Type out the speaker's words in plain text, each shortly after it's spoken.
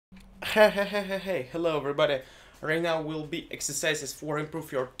Hey, hello everybody. Right now will be exercises for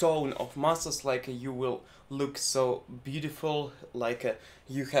improve your tone of muscles, like you will look so beautiful, like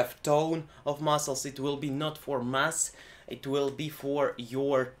you have tone of muscles. It will be not for mass, it will be for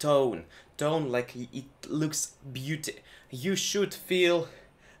your tone. Tone like it looks beauty. You should feel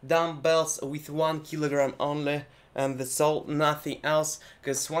dumbbells with 1 kilogram only and that's all, nothing else,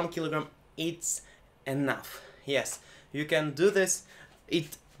 because 1 kilogram it's enough. Yes, you can do this.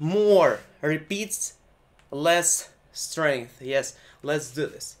 It more repeats, less strength. Yes, let's do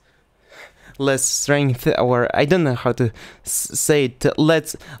this. Less strength, or I don't know how to say it.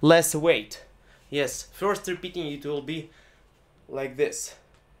 Less weight. Yes, first repeating it will be like this.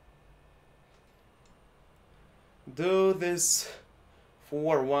 Do this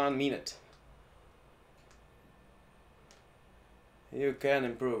for 1 minute. You can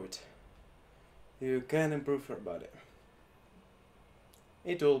improve it. You can improve your body.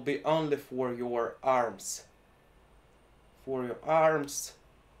 It will be only for your arms. For your arms,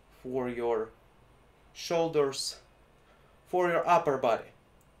 for your shoulders, for your upper body.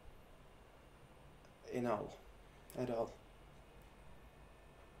 In all. At all.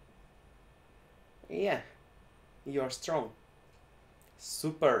 Yeah. You're strong.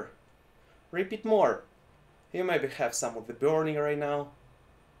 Super. Repeat more. You maybe have some of the burning right now.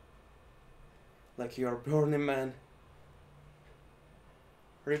 Like you're burning, man.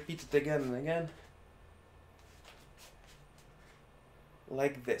 Repeat it again and again.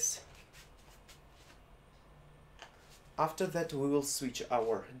 Like this. After that we will switch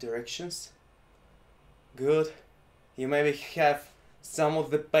our directions. Good. You maybe have some of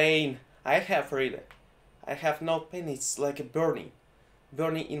the pain. I have really. I have no pain, it's like a burning.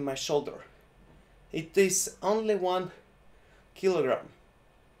 Burning in my shoulder. It is only 1 kilogram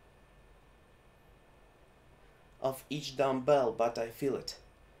of each dumbbell, but I feel it.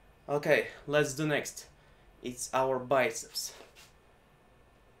 Okay, let's do next. It's our biceps.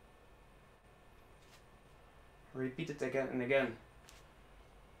 Repeat it again and again.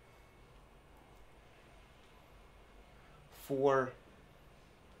 For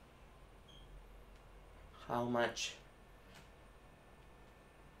how much?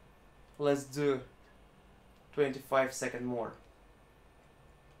 Let's do 25 seconds more.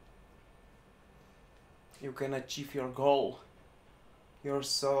 You can achieve your goal. You're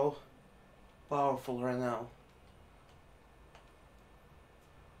so powerful right now.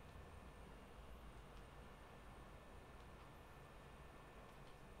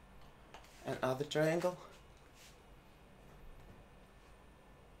 Another triangle.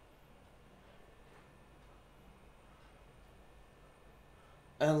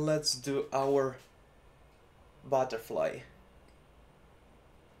 And let's do our butterfly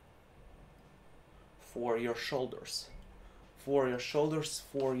for your shoulders. For your shoulders,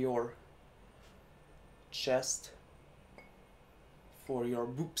 for your chest, for your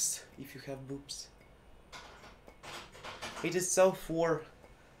boobs, if you have boobs. It is so for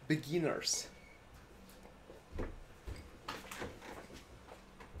beginners.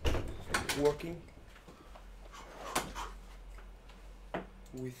 Working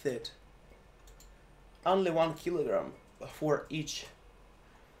with it. Only 1 kilogram for each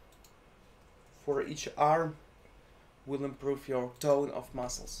arm will improve your tone of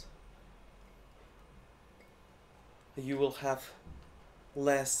muscles. You will have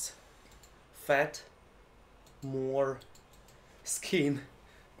less fat, more skin,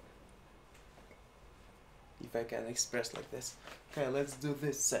 if I can express like this. Okay, let's do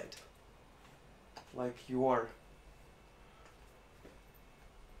this side. Like you are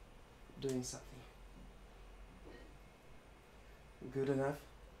doing something. Good enough.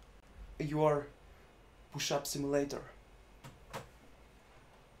 You are push-up simulator.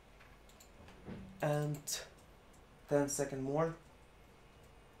 And 10 seconds more.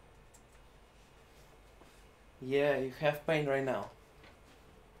 Yeah, you have pain right now.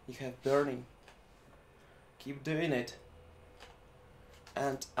 You have burning. Keep doing it.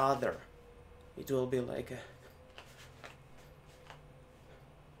 And other. It will be like a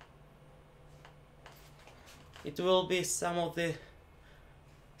it will be some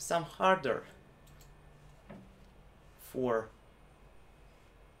harder for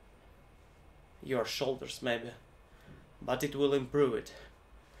your shoulders maybe, but it will improve it.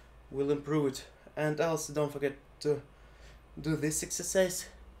 And also don't forget to do this exercise.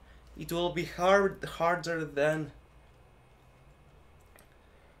 It will be harder than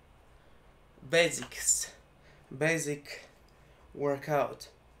basic workout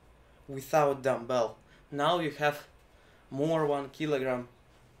without dumbbell. Now you have more 1 kilogram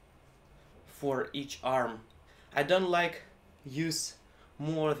for each arm. I don't like use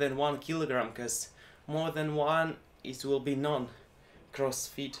more than 1 kilogram, because more than 1 it will be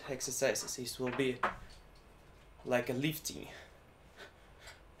non-CrossFit exercises. It will be like a lifting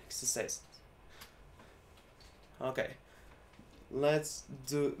exercise. Okay, let's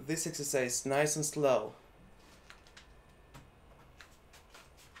do this exercise nice and slow.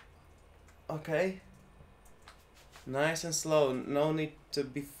 Okay, nice and slow, no need to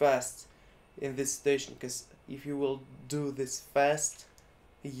be fast in this station, because if you will do this fast,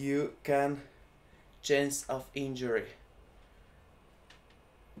 you can chance of injury.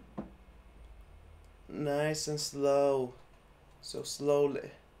 Nice and slow, so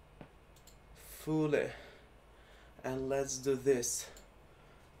slowly, fully, and let's do this.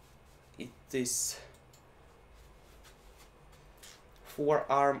 It is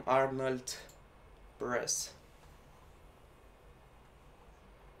forearm Arnold press.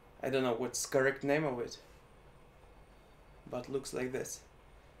 I don't know what's correct name of it, but looks like this.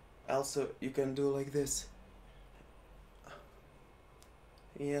 Also, you can do like this.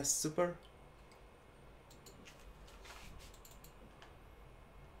 Yes, super.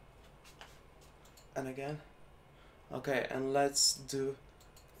 And again. Okay, and let's do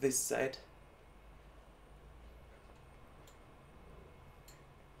this side.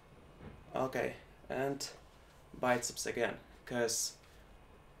 Okay, and biceps again, because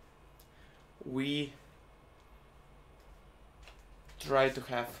we try to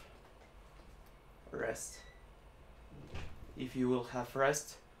have rest. If you will have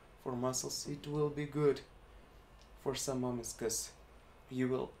rest for muscles, it will be good for some moments, because you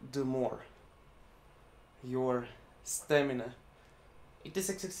will do more. Your stamina. It is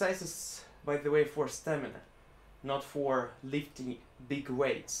exercises, by the way, for stamina, not for lifting big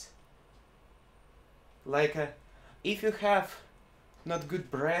weights. Like if you have not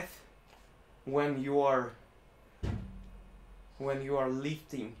good breath when you are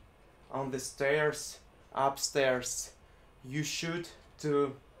lifting on the stairs, upstairs, you should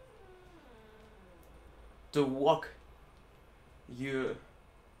to walk. You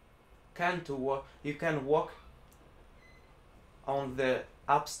can walk on the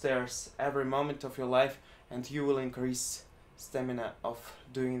upstairs every moment of your life, and you will increase stamina of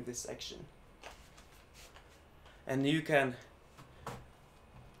doing this action. And you can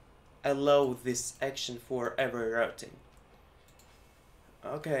allow this action for every routine.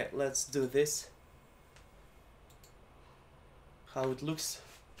 Okay, let's do this. How it looks?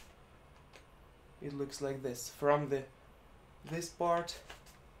 It looks like this, from this part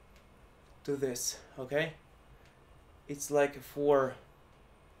to this. Okay, it's like for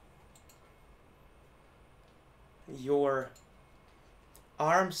your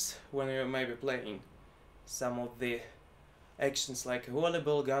arms when you may be playing some of the actions like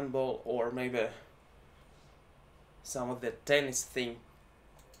volleyball, gunball, or maybe some of the tennis thing.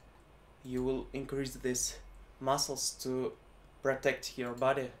 You will increase these muscles to protect your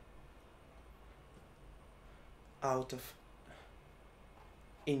body out of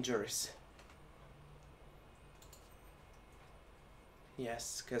injuries.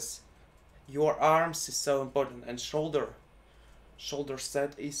 Yes, because your arms is so important, and shoulder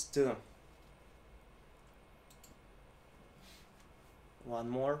set is too. One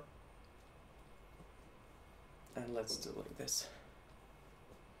more, and let's do like this.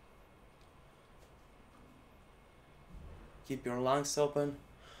 Keep your lungs open,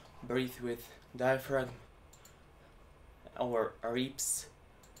 breathe with diaphragm or ribs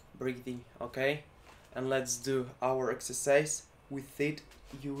breathing, okay? And let's do our exercise. With it,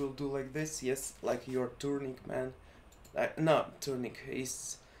 you will do like this, yes, like your turning, man. No, turning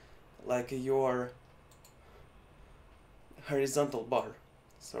is like your horizontal bar,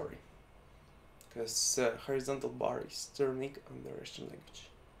 sorry, because horizontal bar is turning on the Russian language.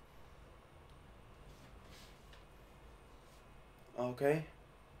 Okay,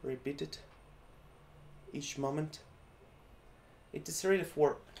 repeat it each moment. It is really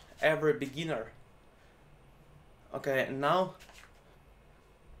for every beginner. Okay, and now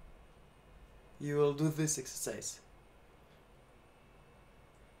you will do this exercise.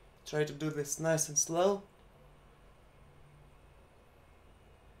 Try to do this nice and slow.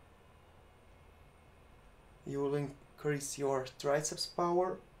 You will increase your triceps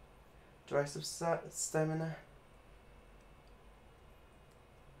power, triceps stamina.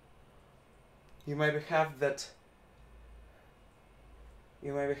 You maybe have that.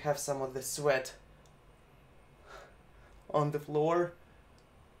 You maybe have some of the sweat on the floor,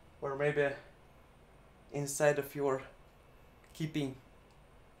 or maybe inside of your keeping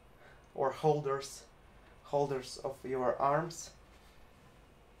or holders of your arms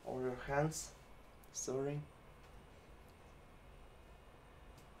or your hands. Sorry.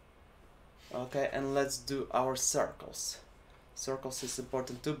 Okay, and let's do our circles. Circles is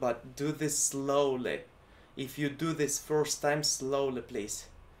important too, but do this slowly. If you do this first time, slowly please.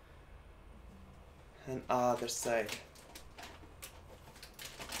 And other side.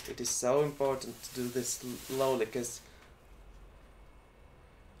 It is so important to do this slowly, because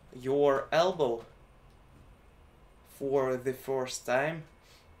your elbow for the first time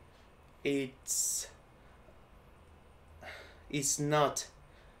it's not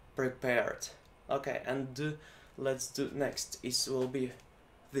prepared. Okay, and let's do next is will be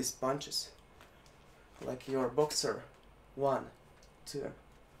these punches like your boxer. 1, 2,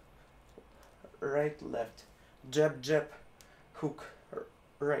 right, left, jab, jab, hook,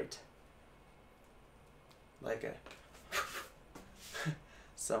 right, like a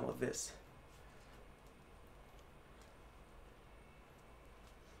some of this.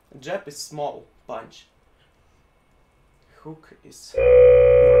 Jab is small punch. Hook is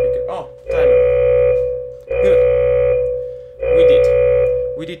more bigger. Oh, timer. Good.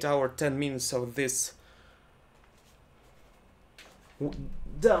 We did our 10 minutes of this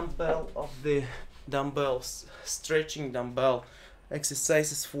dumbbells, stretching dumbbell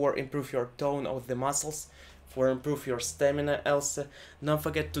exercises for improve your tone of the muscles, for improve your stamina also. Don't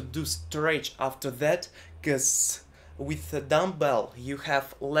forget to do stretch after that, because with a dumbbell you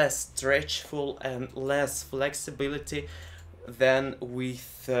have less stretchful and less flexibility than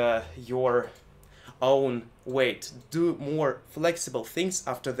with your own weight. Do more flexible things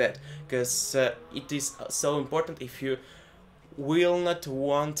after that, because it is so important. If you will not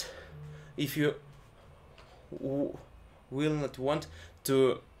want to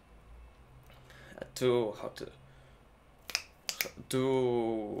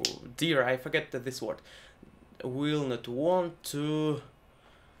dear, I forget this word, will not want to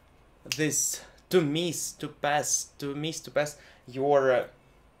miss to pass your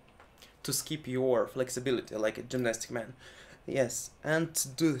to skip your flexibility like a gymnastic man. Yes, and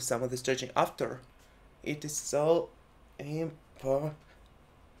do some of the stretching after. It is so important.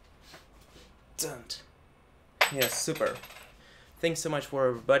 Yes, super. Thanks so much for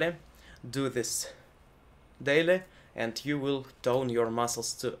everybody. Do this daily and you will tone your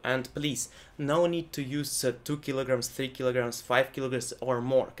muscles too. And please, no need to use 2 kilograms, 3 kilograms, 5 kilograms or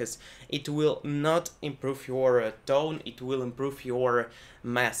more, because it will not improve your tone, it will improve your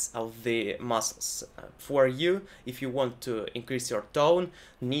mass of the muscles. For you, if you want to increase your tone,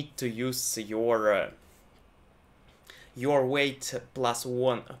 need to use your weight plus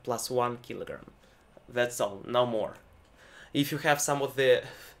one kilogram. That's all, no more. If you have some of the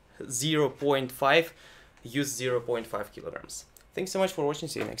 0.5, use 0.5 kilograms. Thanks so much for watching.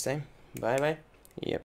 See you next time. Bye bye. Yep.